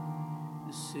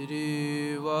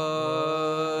श्री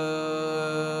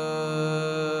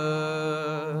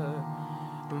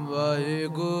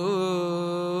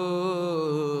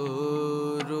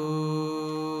वाहेगुरु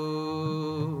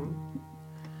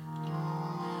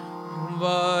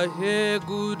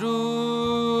वाहेगुरु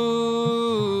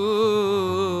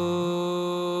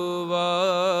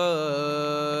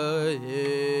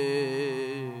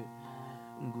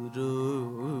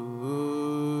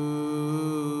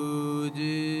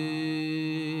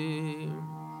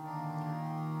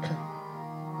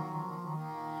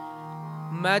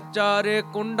मैं चारे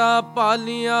कुंडा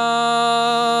पालिया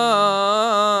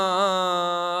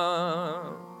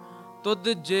तुद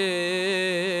जे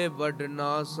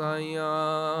वडना साइया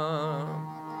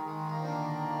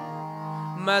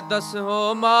मैं दस हो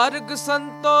मार्ग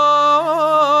संतो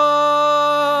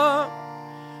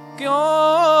क्यों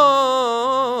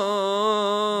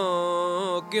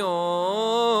क्यों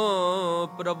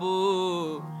प्रभु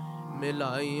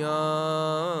मिलाइया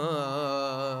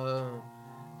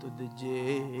तुद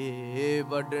जे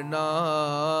वडना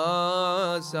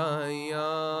साइया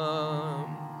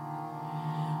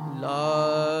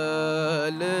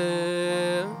लाल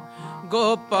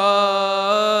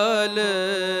गोपाल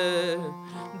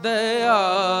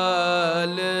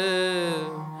दयाल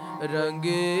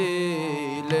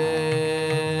रंगीले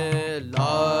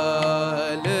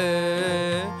लाल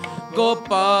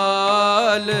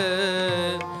गोपाल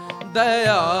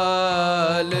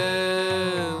दयाल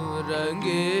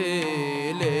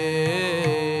रंगीले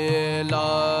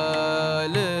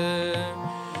लाल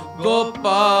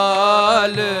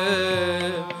गोपाल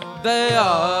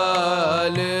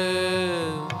दयाल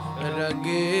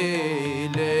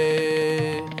रंगीले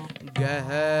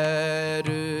गहर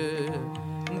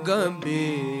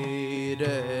गंभीर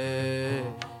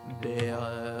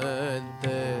बेअंत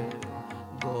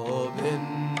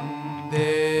गोविंदे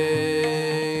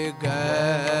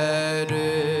गहर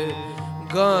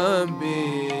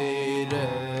गंभीर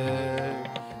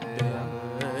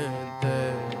बेअंत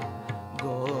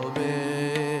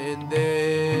गोविंदे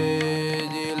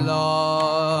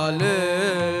लाल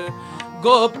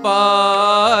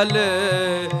गोपाल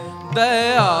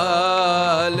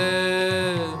दयाल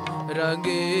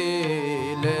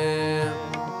रंगीले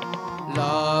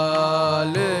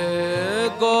लाल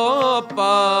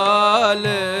गोपाल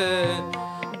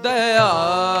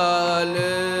दयाल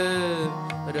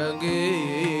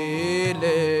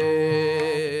रंगीले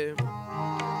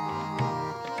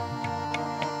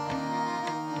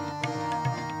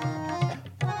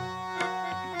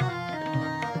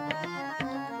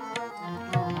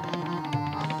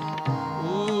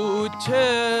ऊंचे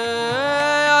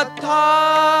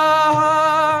अथाह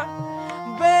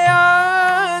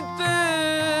बेअंत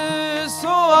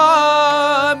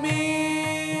स्वामी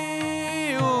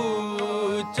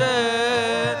ऊंचे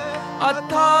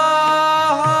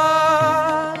अथाह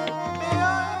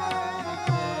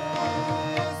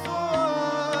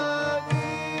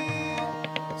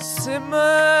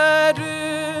सिमर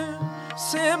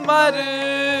सिमर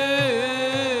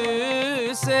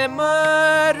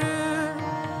सिमर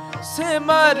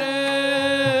सिमर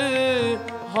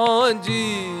हाँ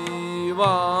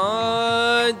जीवा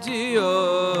जियो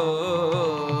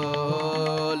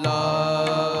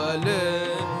लाल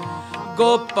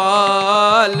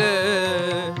गोपाल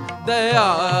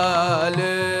दयाल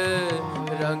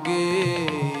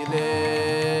रंगीले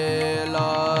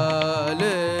लाल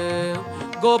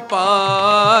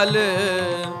गोपाल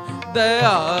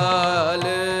दयाल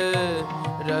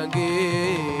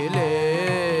रंगीले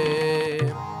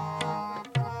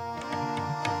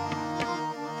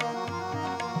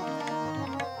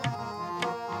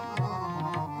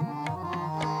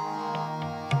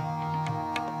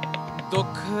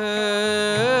दुख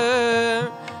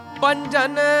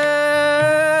पंजन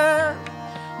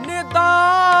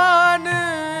निदान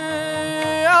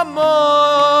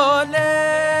अमोले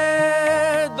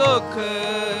दुख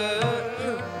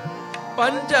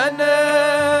पंजन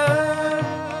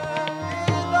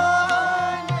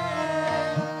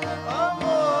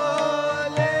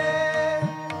अमोले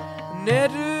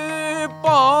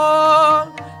निरपौ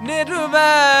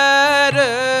निर्वैर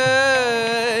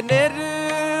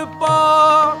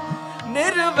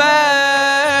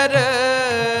निर्वैर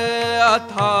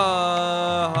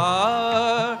अथाह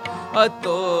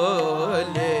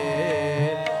अतोले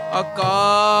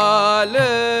अकाल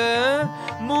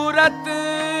मूरत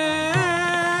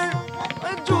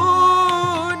जू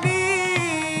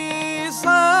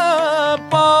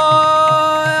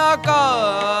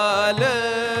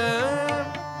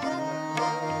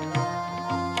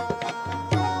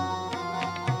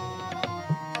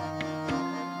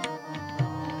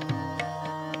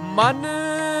मन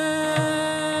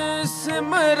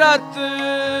सिमरत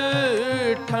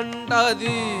ठंडा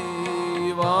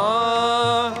दीवा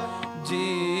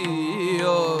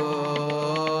जियो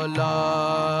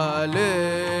लाल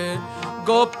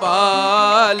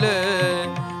गोपाल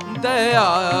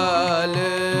दयाल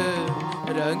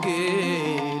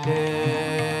रंगीले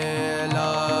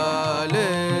लाल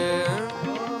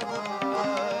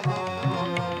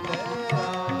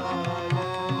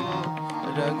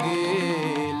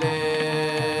रंगीले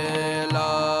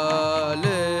लाल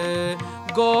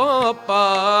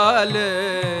गोपाल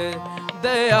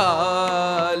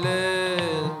दयाल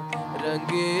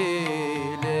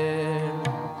रंगीले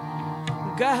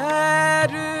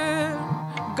गहर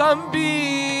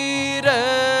गंभीर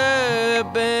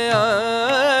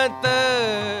बेअंत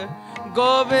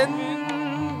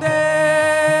गोविंद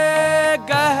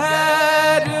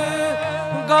गहर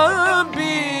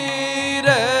गंभीर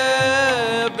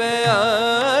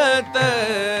बेअंत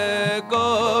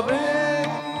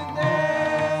गोविंद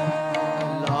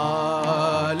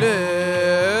लाल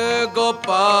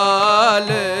गोपाल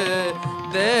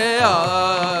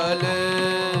दयाल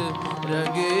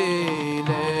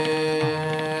रंगीले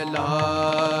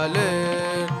लाल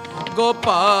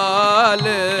गोपाल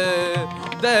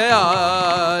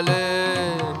दयाल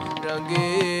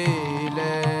रंगीले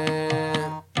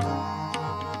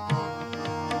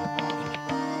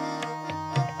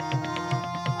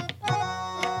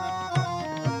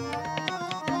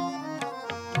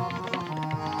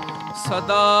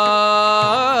सदा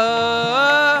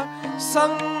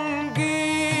संगी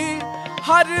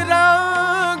हर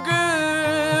रंग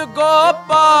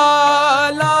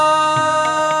गोपाला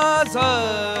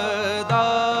सदा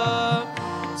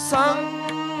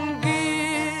संगी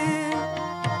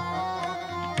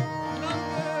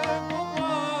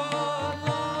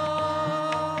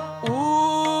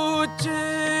ऊंच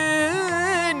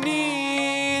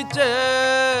नीच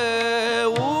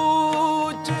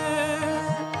ऊंच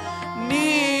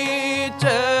नीच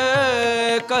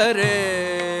करे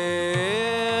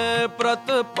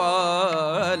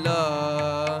प्रतपाला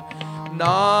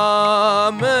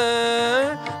नाम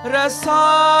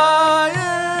रसाय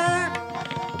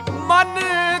मन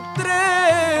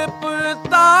तृप्तायण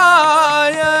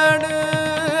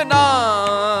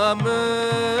नाम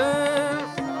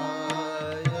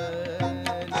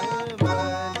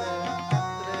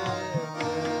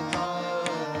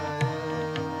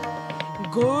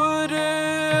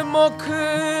गुरमुख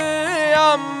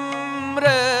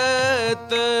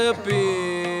अमृत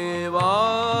पीवा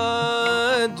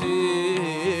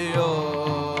जियो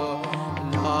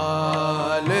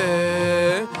लाल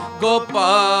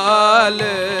गोपाल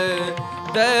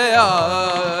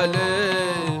दयाल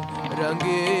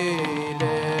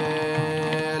रंगीले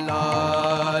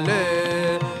लाल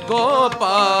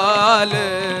गोपाल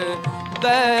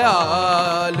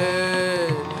दयाल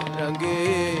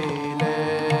रंगीले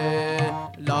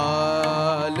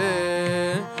लाल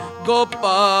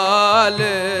गोपाल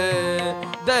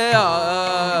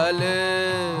दयाल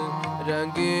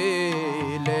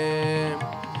रंगीले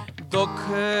दुख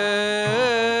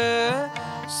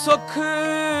सुख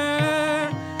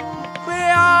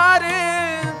प्यारे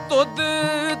तुद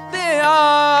ते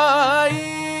आई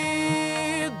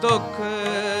दुख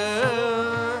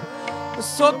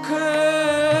सुख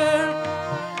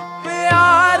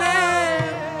प्यारे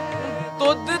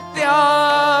तुद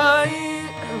त्याई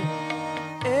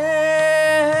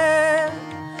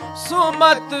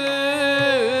सुमत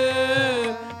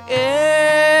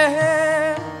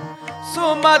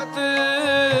सुमत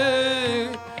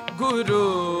गुरु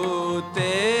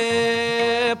ते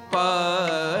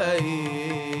पाई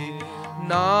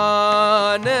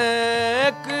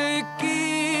नानक की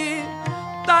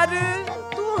तर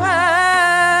तू है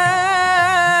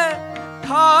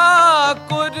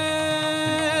ठाकुर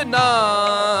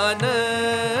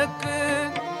नानक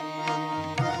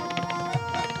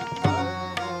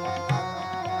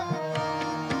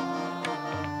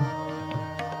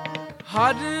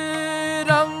हर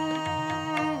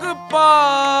रंग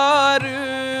पार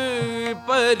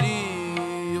परिवार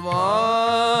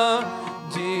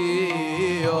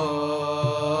जियो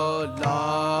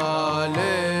लाल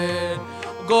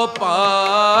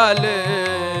गोपाल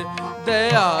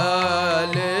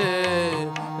दयाल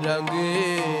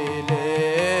रंगीले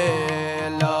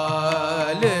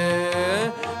लाल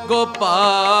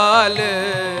गोपाल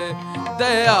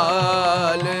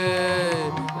दयाल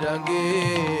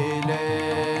रंगीले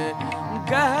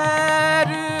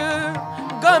गहर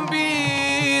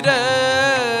गंभीर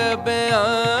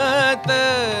बेअंत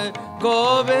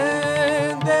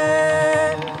गोविंद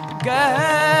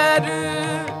गहर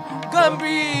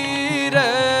गंभीर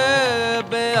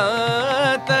बेअंत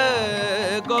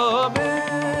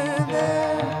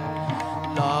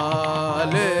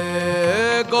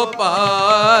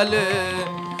गोपाल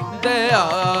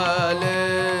दयाल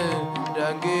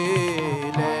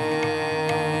रंगीले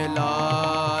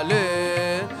लाल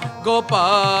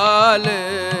गोपाल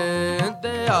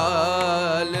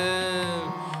दयाल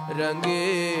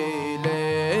रंगीले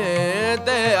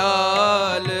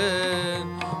दयाल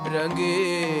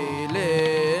रंगीले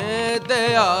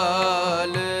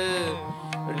दयाल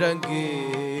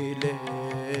रंगीले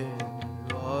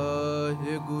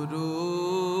वाहिगुरु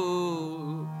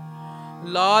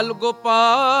लाल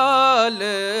गोपाल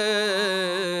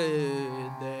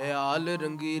दयाल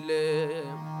रंगीले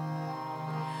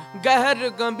गहर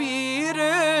गंभीर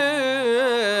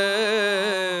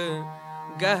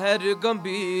गहर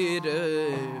गंभीर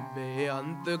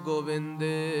बेअंत गोविंद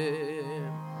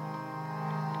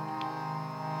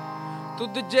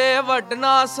तुझ जे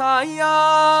वडना साइया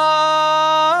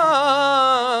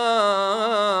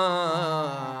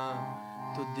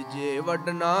तुझ जे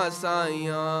वडना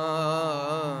साइया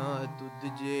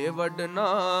तुझ जे वडना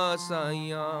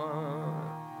साइया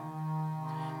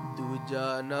दूजा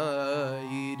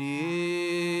नाई रे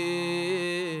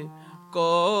को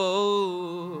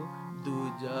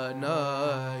दूजा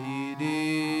नाई रे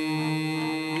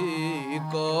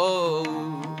को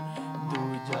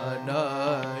दूजा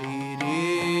नाई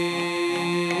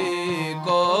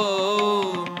को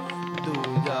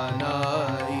दूजा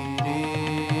नाई रे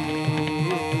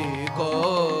को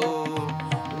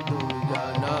दूजा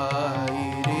नाई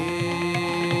रे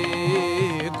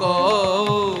को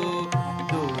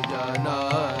दूजा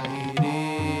नाई रे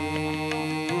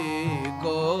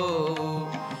को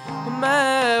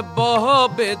मैं बहु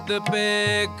बिद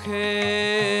पेखे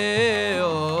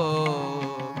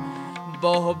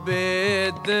बहु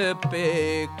बेद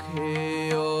पेखे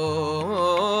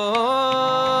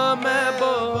मैं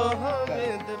बहु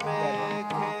बेद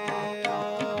पेखे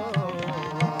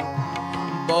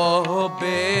बहु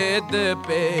बेद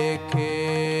पेखे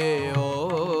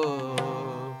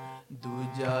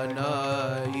दूजा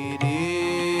नाई रे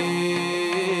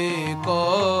को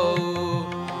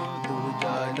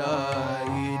दूजा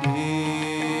नाई रे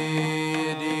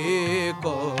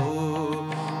को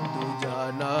दूजा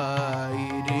नाई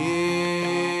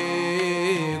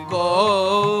को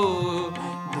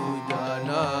दूजा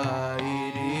नाई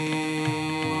रे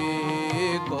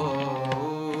को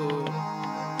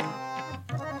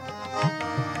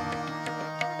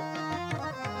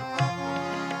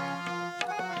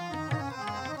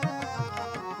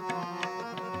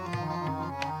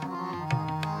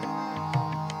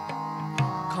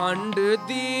खंड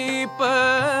दीप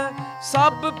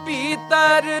सब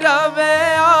पीतर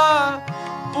रवैया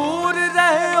पूर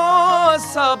रहो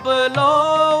सब लो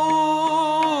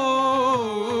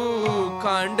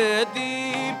खंड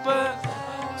दीप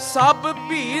सब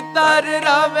पीतर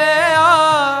रवैया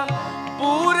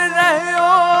पूर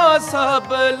रहो सब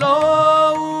लो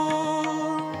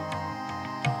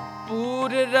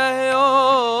पूर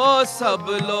रहो सब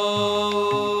लो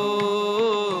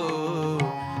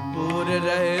पूर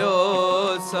रहो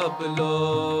सब लो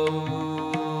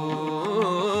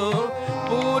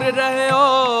पूर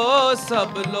रहो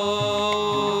सब लो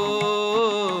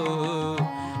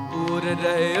पूर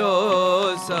रहो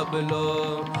सब लो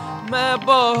मैं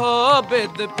बहु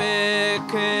बिद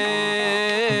पेखे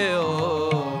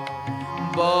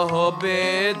बहु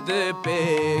बेद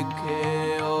पेखे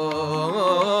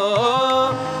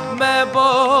मैं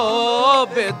बहु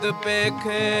बिद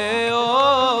पेखे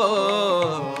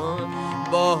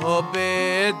बहु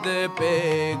बेद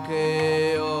पेखे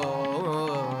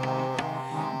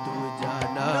दूजा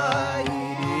नाई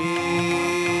रे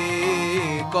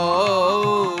को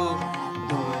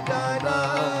दूजा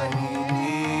नाई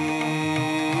रे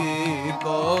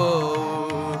को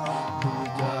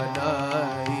दूजा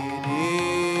नाई रे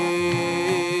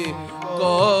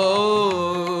को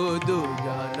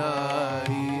दूजा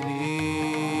नाई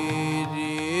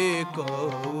रे को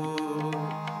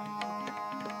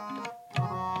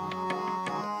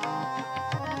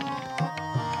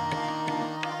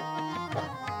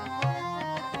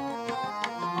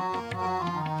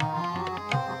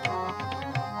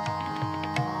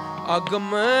अगम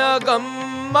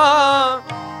अगम्मा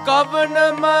कवन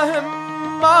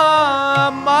महिमा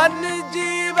मन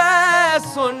जीवै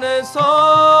सुन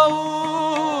सोऊ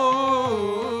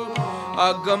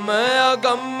अगम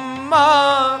अगम्मा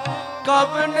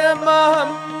कवन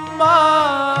महिमा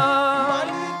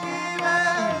मन जीवै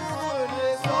सुन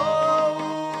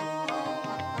सोऊ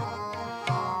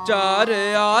चार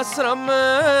आश्रम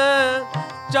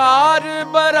चार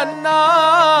बरन्ना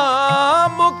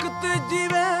मुक्त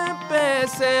जीवे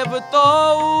सेव तो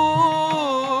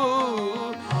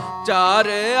चार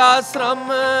आश्रम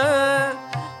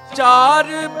चार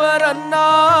बरन्ना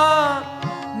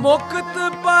मुक्त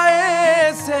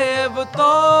पाए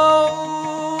सेवतो,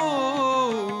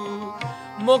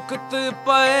 मुक्त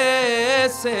पाए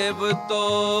सेवतो,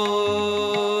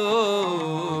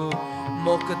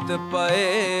 मुक्त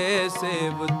पाए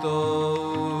सेवतो,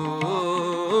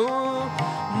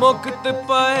 मुक्त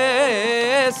पाए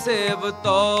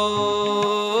सेवतो,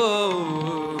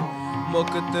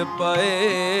 मुक्त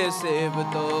पाए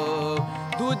सेवतो।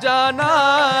 दूजा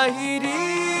नाहिरी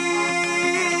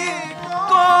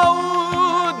को,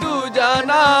 दूजा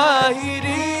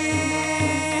नाहिरी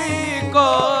को,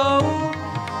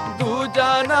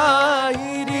 दूजा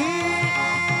नाहिरी,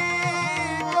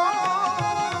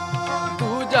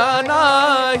 दूजा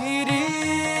नाहिरी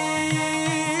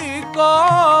को।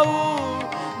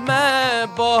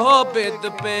 मैं बहु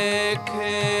बिद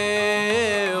पेखे,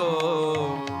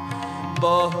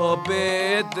 बहु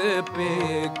बेद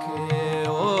पेखे,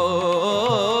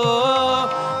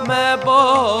 मैं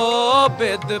बहु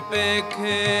बिद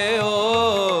पेखे,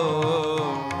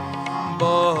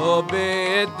 बहु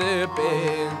बेद पे।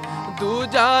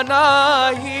 दूजा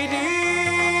नाहिरी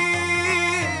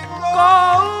को,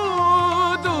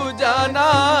 दूजा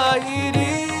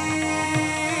नाहिरी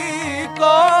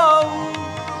को,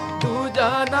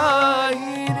 दूजा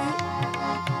नाहिरी,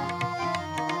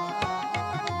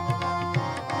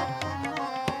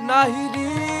 नाहिरी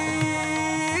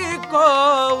को।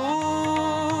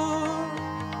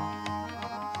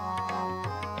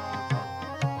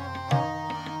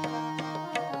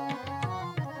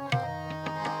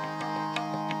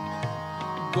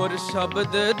 गुर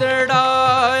शब्द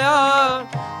दृढ़ाया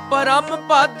परम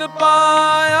पद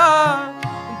पाया,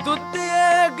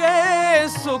 दुतिए गए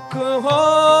सुख हो।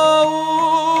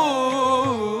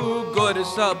 गुर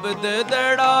शब्द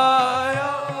दृढ़ाया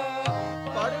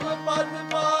परम पद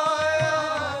पाया,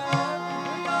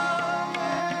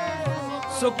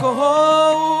 सुख हो।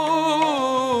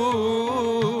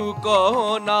 कहो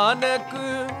नानक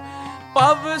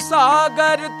पव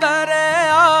सागर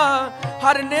तरया,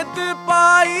 हर नित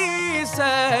पाई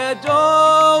सहजो।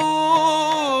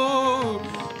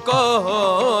 कहो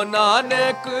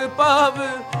नानक पव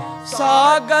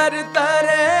सागर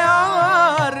तरया,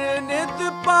 हर नित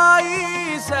पाई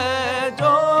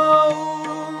सहजो।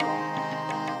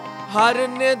 हर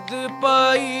नित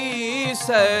पाई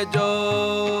सहजो,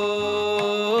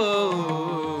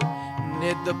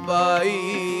 नित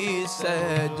पाई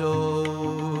सहजो,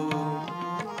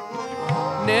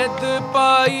 नित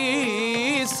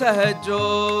पाई सहजो,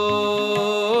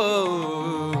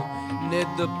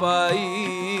 नित पाई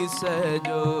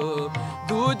सहजो।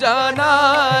 दूजा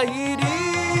नाहिरी,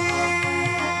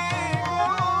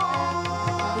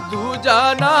 दूजा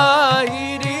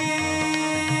नाहिरी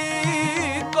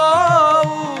को।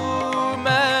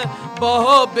 मैं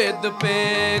बहु बिद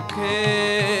पेखे,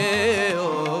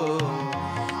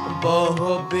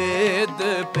 बहु बेद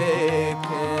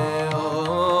पेखे,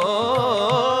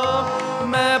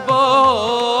 मैं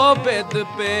बहु बेद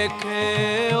पेखे,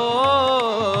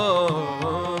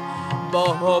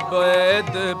 बहु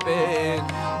बेद पे।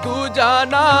 दूजा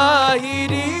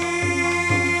नाहिरी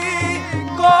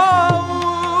को,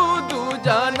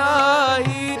 दूजा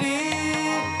नाहिरी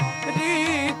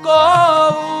को,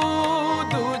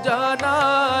 दूजा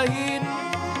नाहिरी,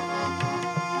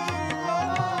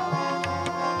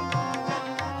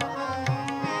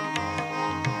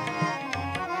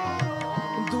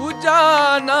 दूजा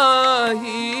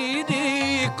नाहिरी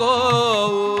को,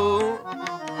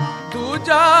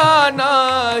 दूजा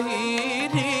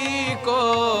नाहिरी को,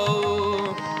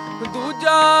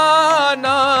 दूजा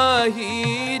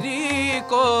नाहिरी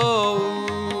को,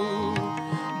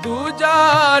 दूजा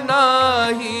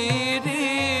नाहिरी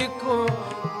को।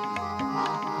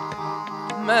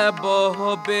 मैं बहु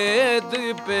बेद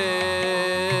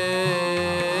पेखे,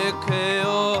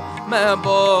 मैं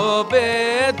बहु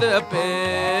बेद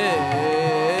पेखे,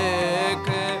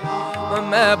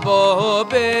 मैं बहु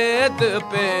बेद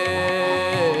पेखे,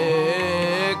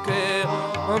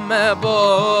 मैं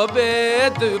बहु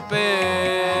बेद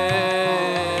पेखे,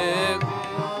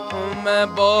 मैं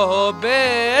बहु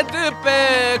बेद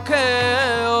पेखे,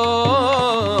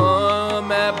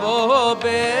 मैं बहु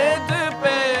बेद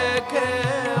पेखे,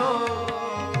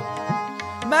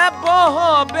 मैं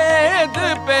बहु बेद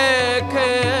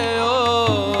पेखे,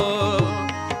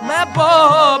 मैं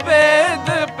बहु बेद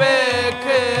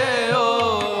पेखे।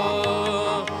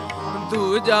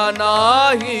 दूजा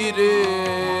नाहिरी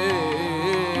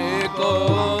को,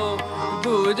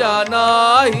 दूजा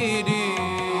नाहिरी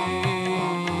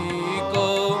को,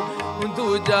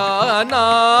 दूजा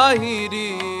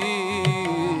नाहिरी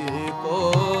को,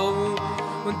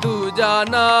 दूजा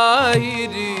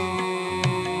नाहिरी।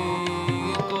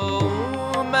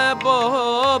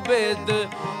 बेद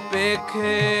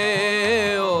पेखे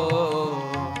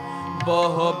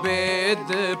बहु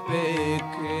बेद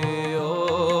पेखे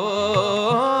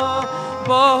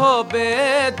बहु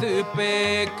बेद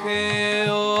पेखे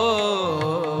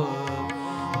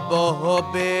बहु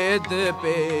बेद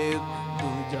पेख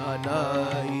दूजा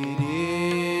नाई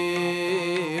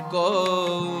रे को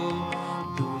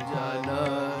दूजा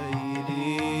नाई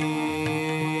रे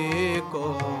को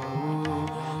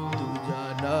दूजा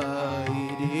नाई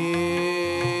रे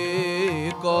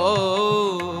को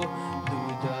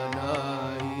दूजा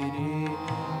नाई रे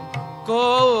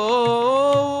को